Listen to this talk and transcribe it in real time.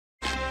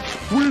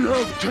We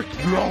have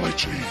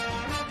technology.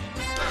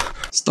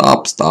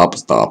 Stop, stop,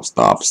 stop,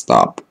 stop,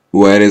 stop.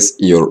 Where is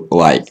your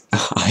like?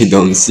 I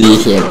don't see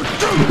him.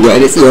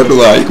 Where is your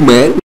like,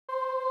 man?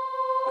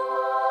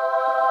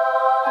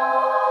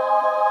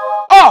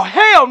 Oh,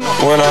 hell no!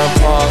 When I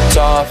popped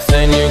off,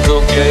 then you go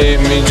gave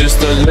me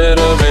just a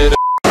little bit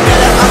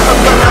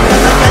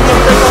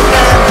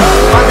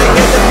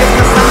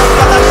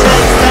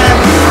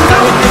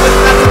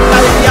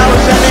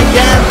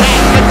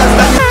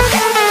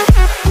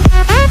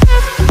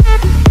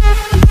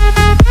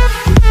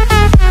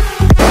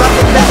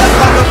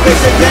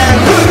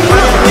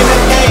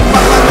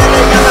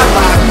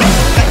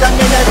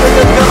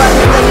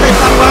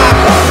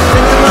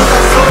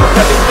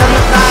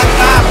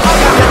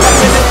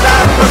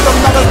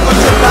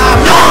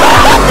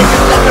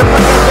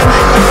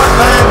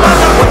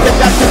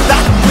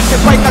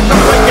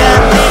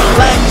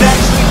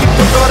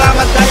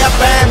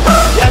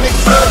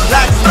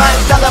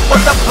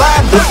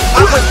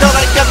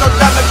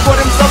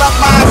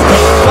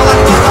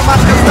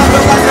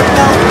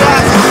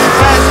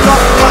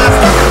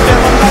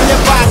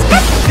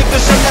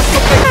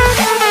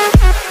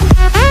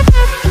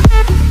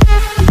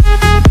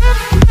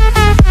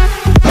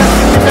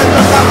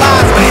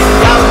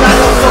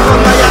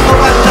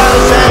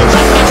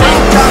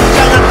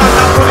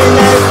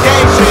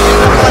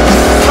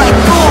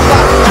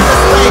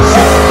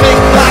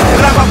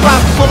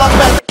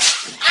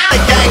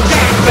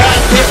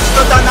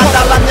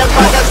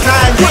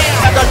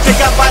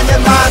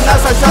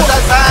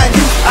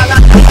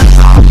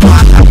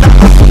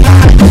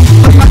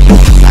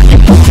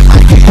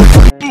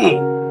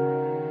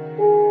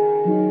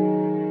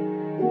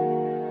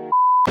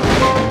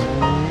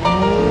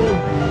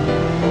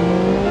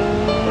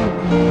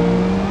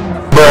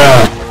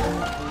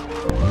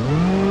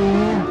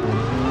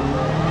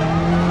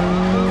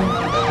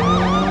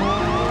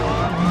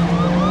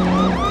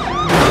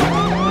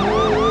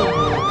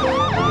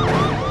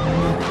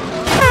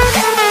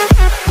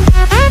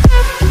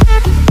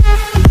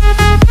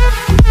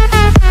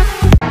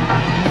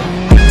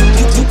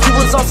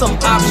of some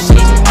op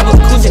shit. I was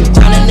cruising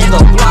down a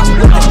nigga block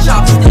with a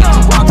chopstick.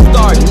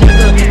 Rockstar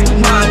nigga,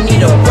 I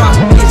need a rock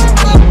bitch.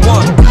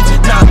 One,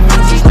 not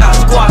bitches, not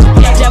squad.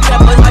 Yeah,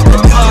 but like the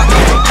talk.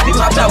 We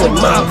popped out with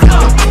my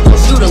clock. Gon'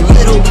 shoot a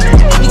little,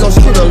 we gon'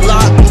 shoot a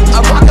lot. I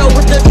rock out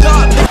with the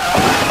drop.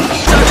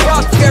 That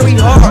rock very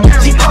hard.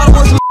 She thought it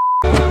was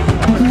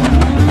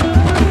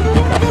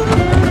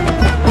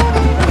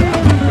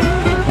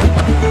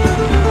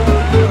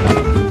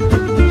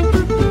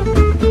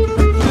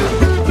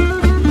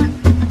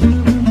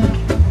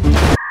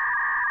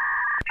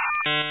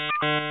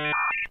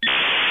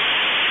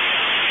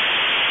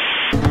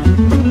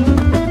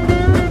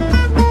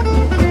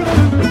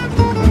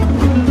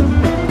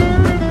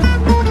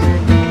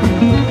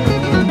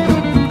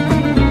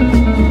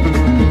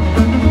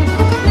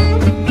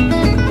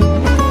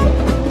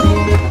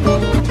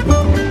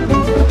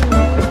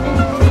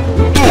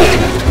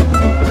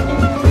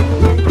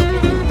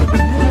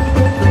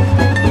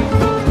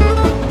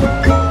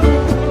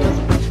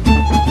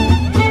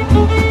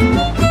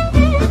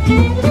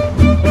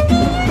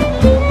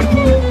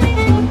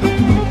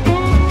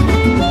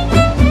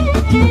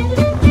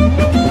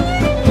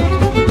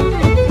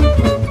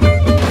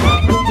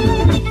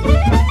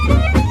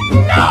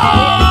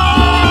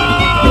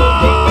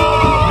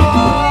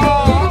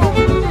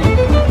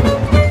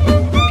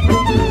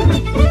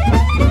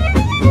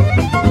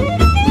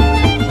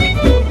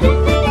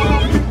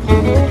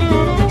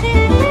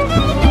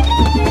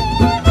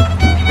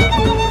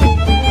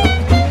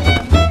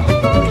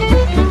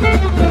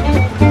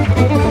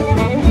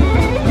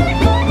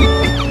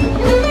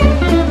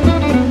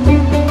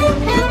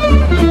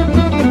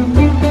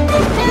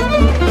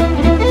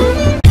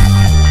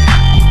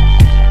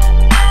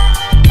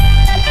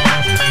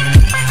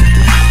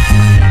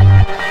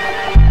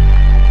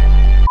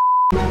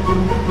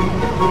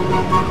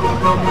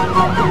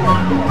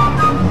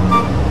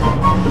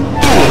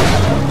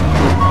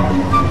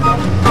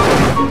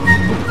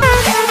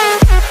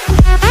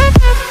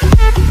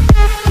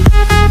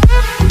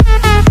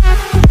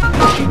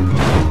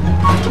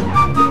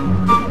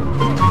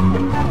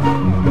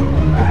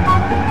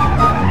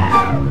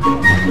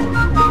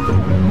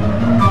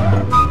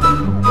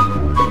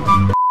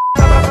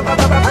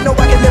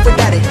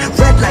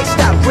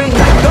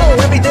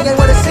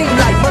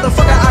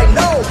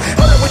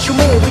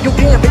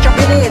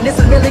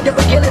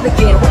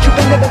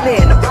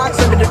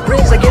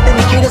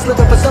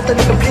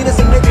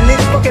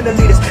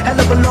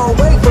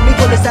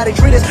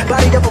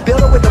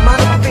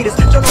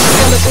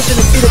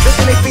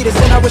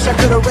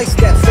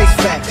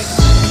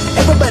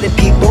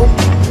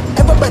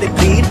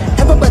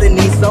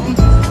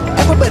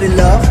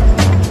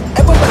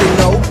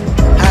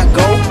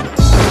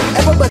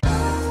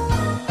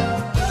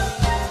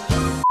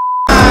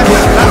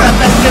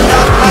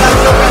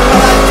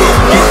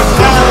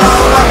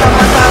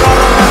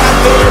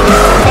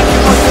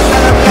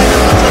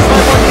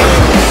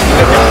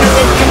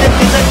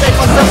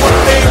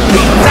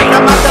Take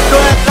them out the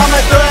door, come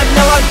and do it,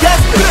 no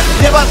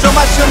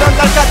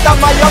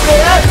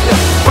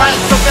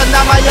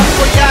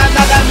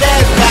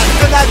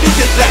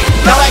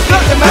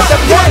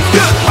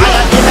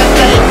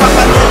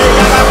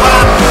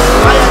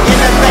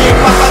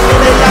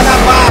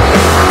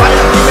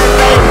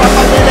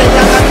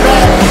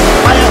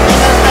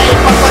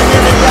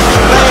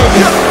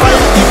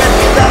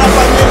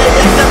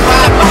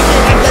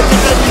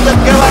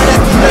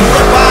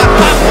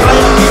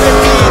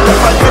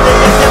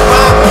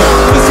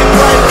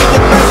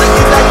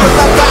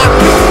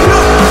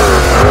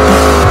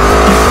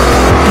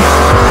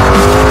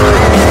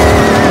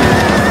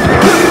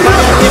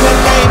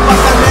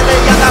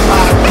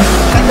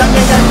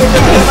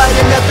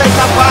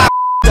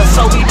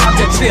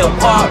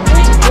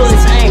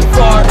bullets ain't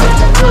far,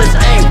 bullets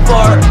ain't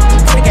far.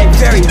 It ain't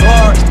very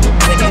hard,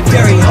 it ain't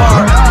very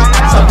hard.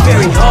 It's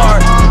very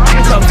hard,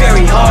 it's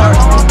very hard.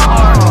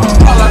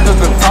 All out the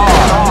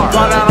guitar,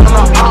 gone out on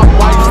the hot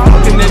white,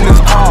 looking in this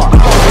car.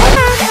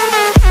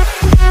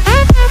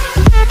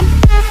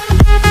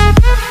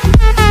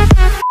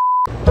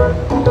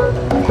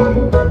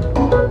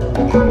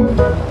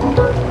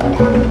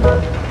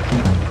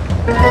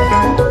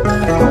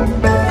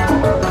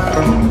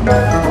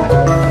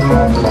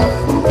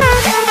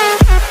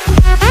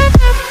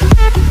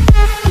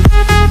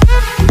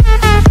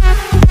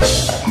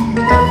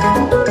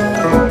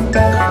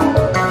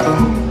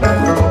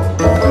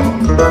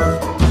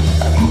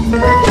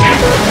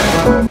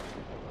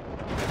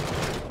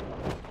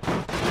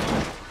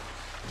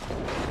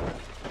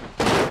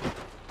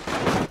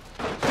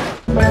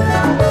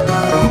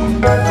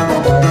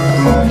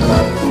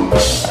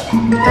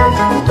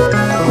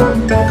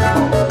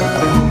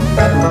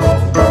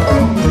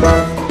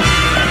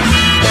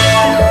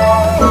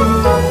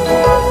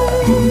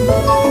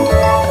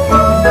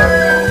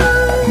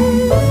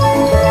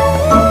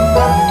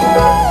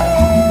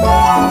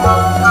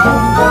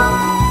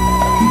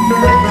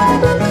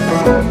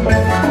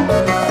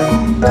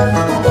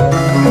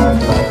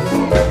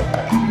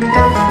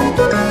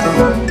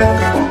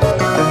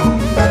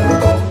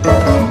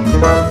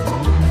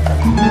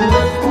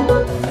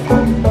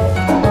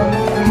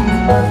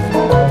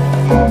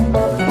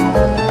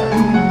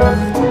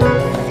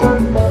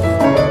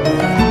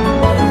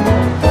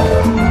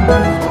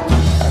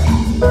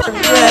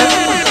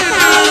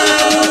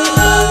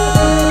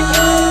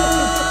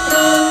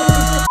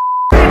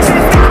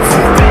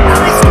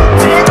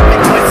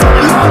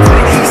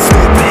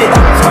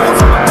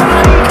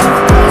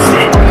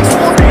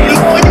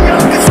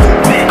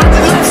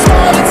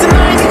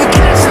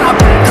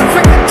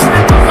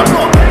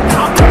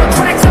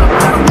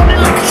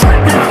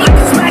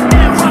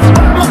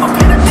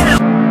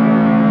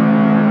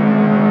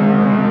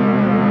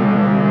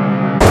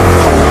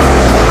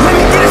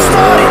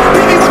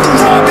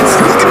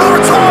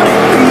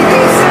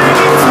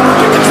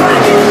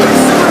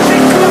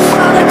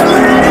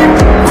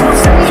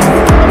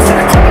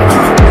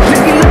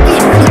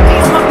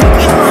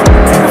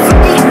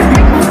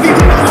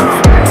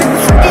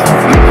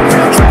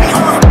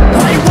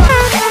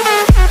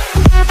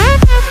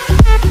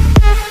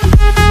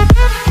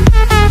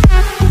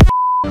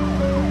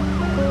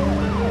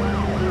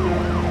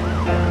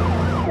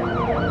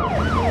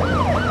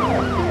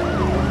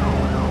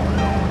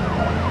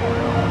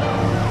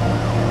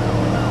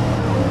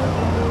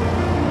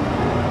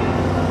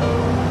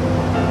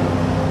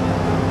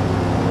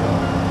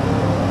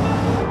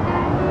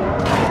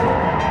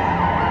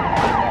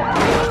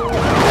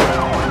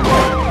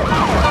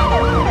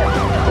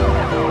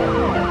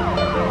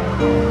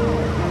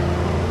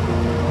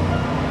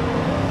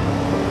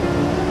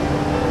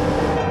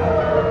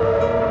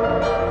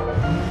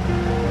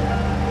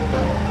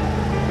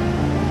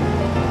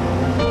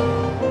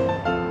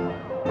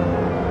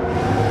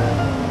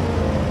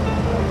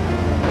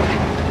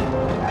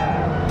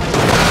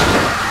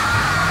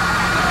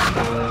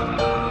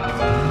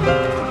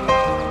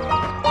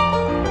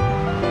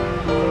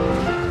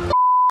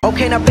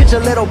 Okay, now picture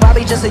little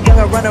Bobby, just a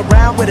young'un run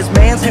around with his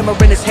man's hammer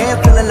in his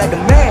hand, feeling like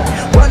a man.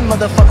 Run,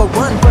 motherfucker,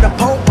 run, put a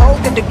pole,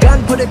 get the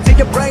gun, put it to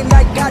your brain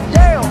like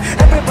goddamn.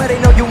 Everybody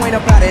know you ain't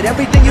about it,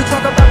 everything you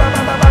talk about,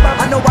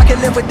 I know I can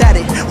live without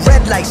it.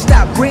 Red light,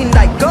 stop, green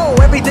light, go,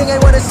 everything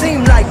ain't what it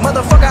seem like,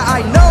 motherfucker,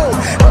 I know.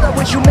 Hold up,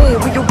 what you mean,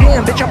 where you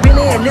been, bitch, I've been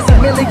in, this is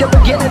merely the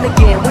beginning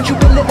again. What you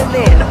been living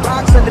in, the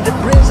box under the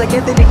bridge, like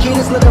Anthony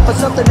Kiedis, looking for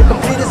something to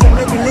complete us, and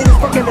maybe lead us,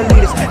 fucking the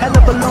leaders. Hell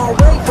of a long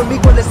way from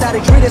equalist, how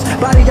they treat us,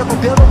 body of a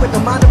builder with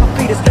the mind of a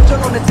fetus. Turn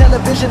on the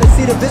television and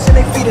see the vision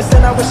they feed us,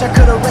 and I wish I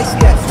could erase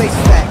that. Face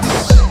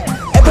facts.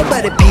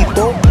 Everybody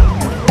people,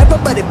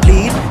 everybody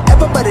bleed,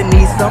 everybody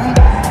needs some,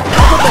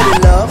 everybody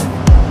love,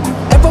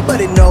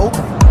 everybody know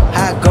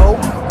how I go.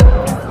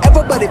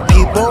 Everybody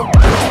people,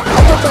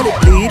 everybody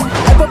bleed,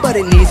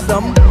 everybody needs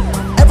some,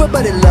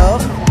 everybody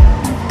love,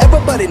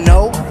 everybody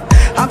know.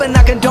 I've been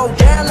knocking doors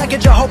down like a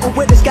Jehovah's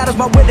Witness. God is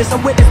my witness,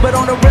 I'm witness, but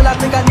on the real I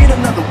think I need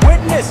another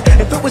witness.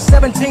 If it was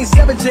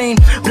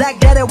 1717, black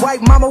daddy,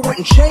 white mama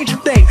wouldn't change a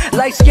thing.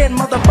 Light skinned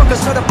motherfucker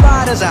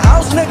certified as a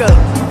house nigga.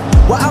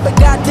 Well, I be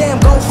goddamn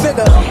go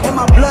figure. In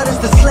my blood is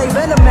the slave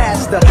and the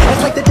master.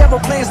 It's like the devil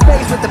playing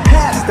space with the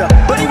pastor,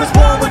 but he was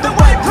born with the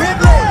white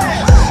privilege.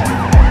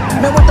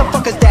 Man, what the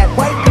fuck is that?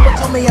 White people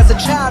told me as a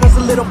child, as a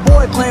little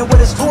boy playing with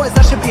his toys,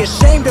 I should be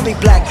ashamed to be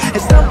black.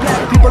 And some black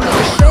people look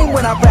ashamed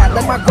when I rap,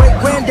 like my great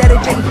granddaddy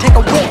didn't take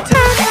a whip to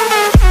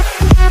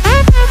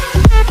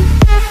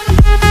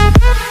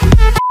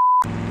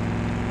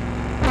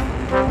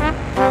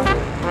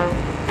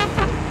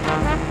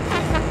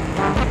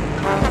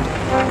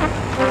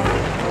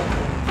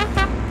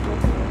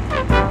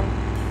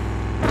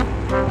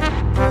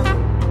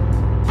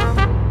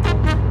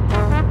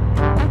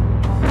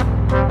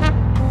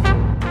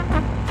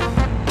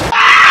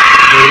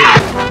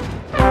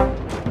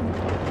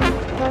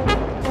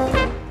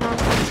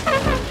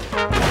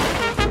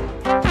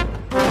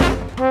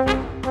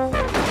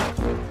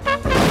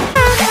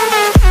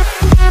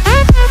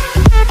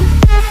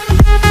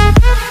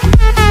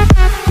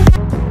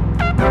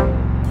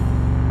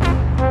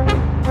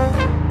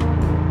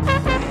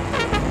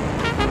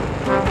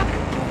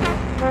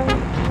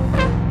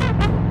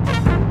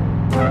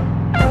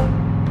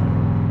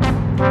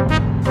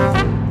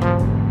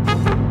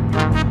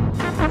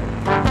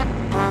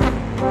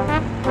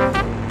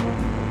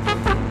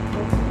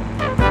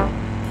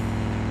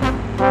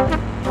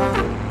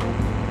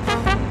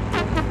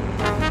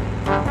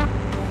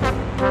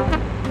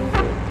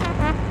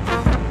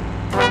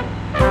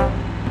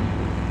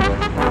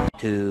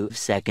 2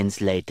 seconds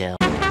later.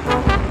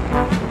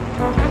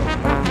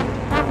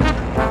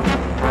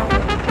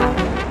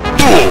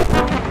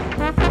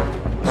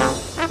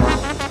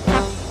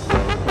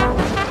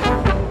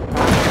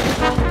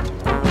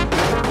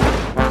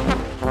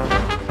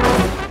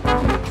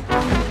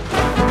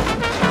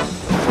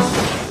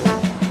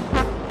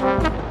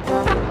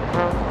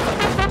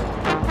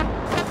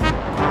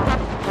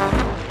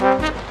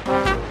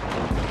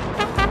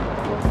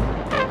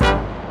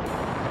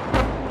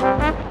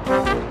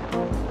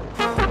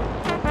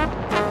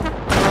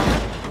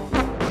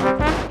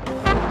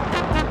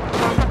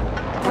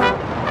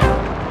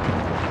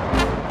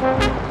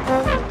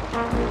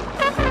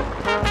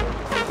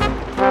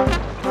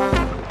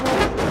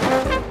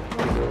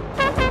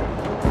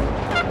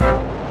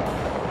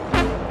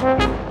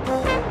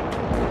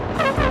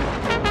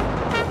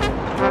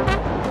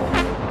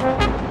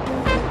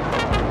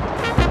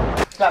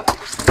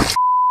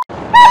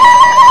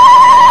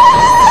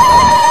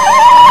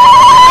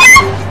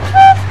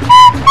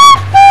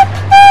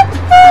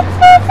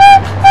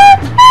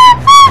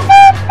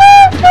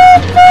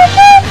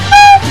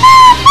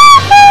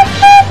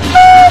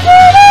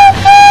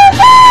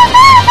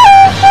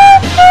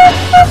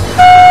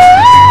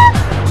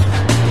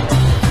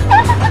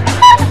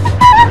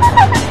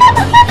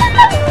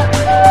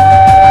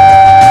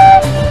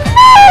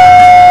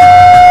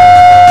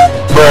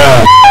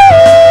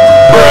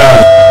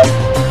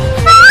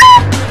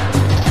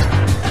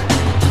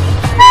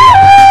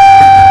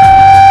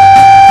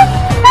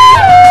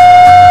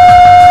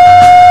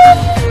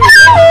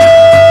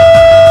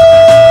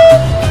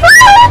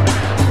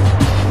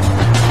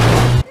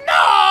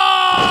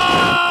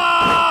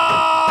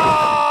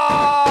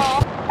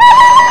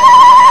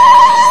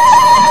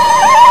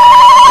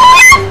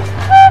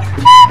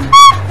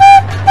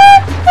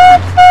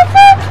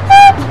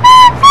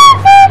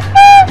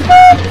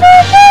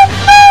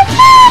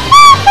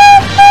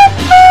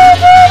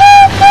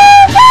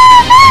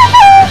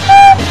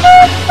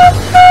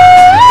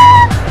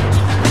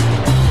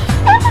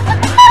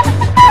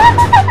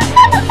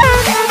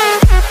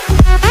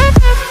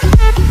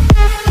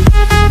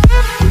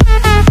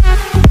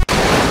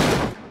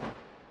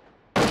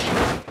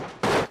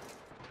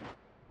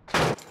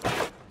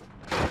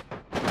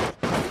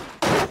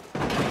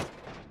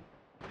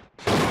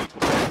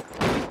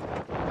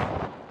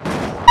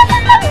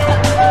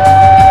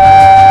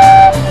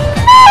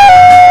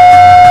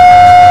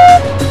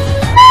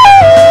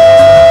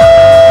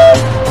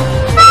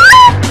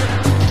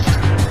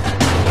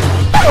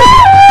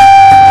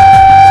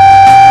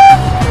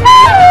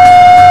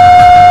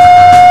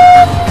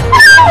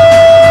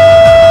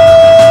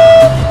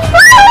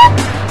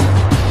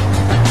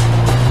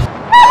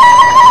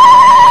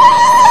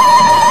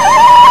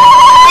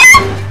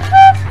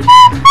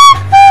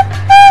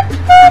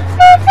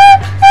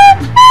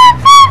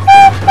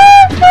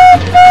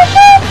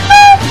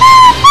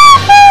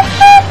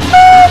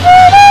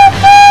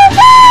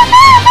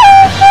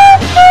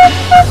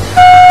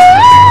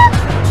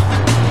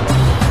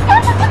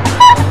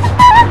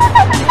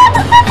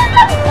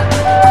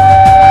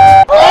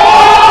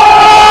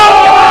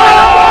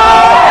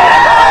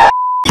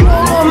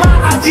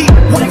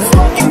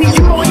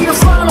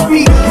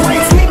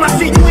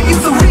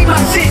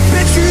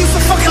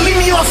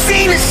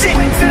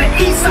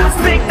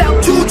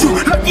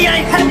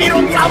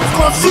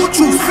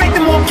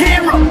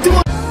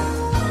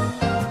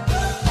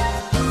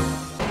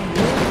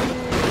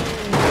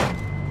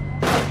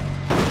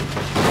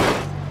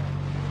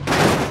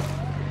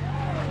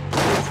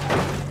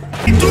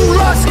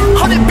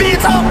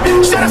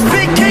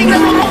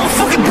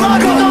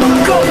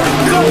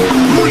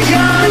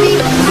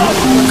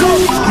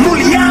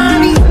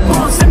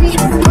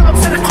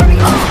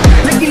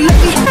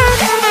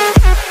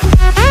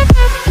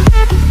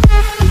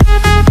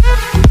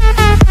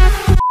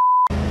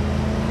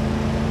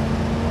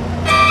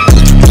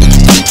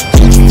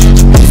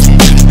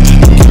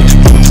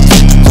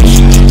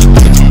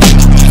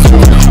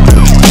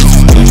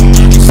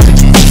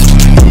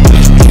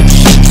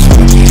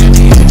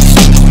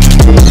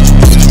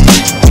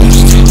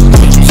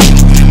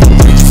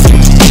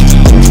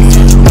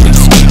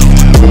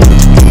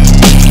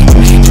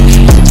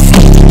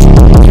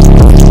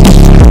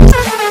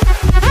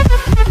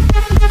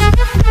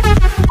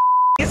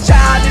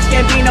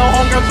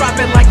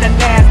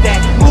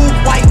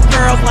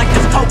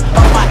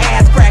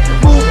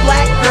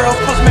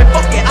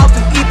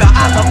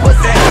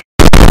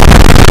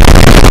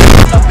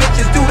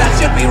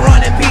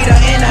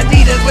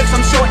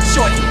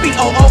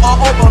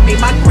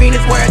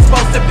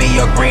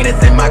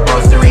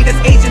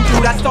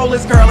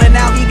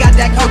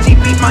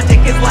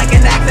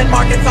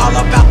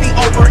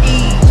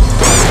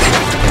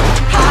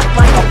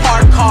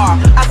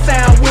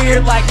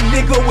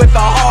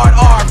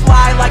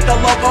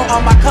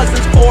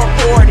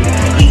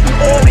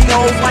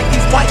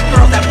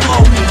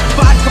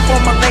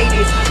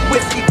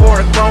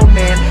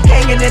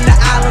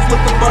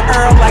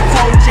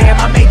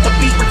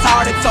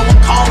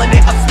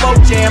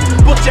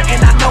 Butcher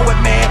and I know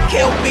it, man.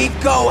 Kill beef,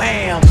 go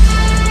ham.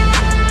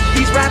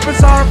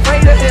 rappers are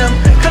afraid of him,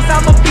 cause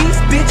I'm a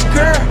beast, bitch,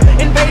 girl.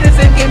 Invaders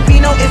and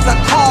Gambino is a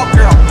call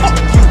girl. Fuck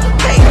you,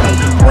 baby.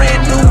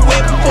 Brand new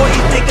whip for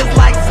these niggas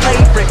like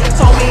slavery.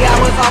 Told me I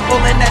was awful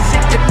and that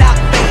shit did not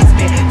faze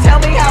me. Tell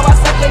me how I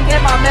suck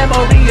again, my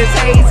memory is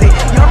hazy.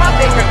 You're my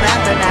favorite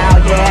rapper now,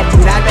 yeah,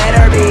 dude, I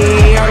better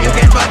be. Or you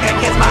can fucking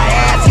kiss my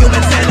ass,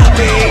 human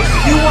centipede.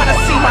 You wanna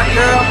see my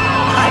girl?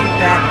 I ain't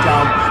that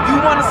dumb. You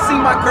wanna see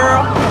my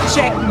girl?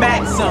 Check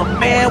Maxim,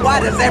 man. Why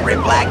does every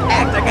black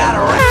actor gotta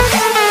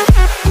rap?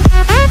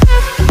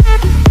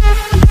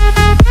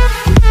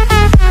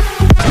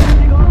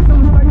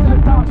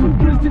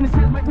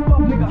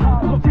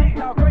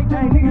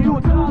 Nigga, you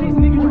a top, these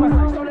niggas, you a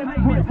sex, so they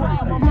make me a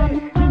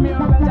problem.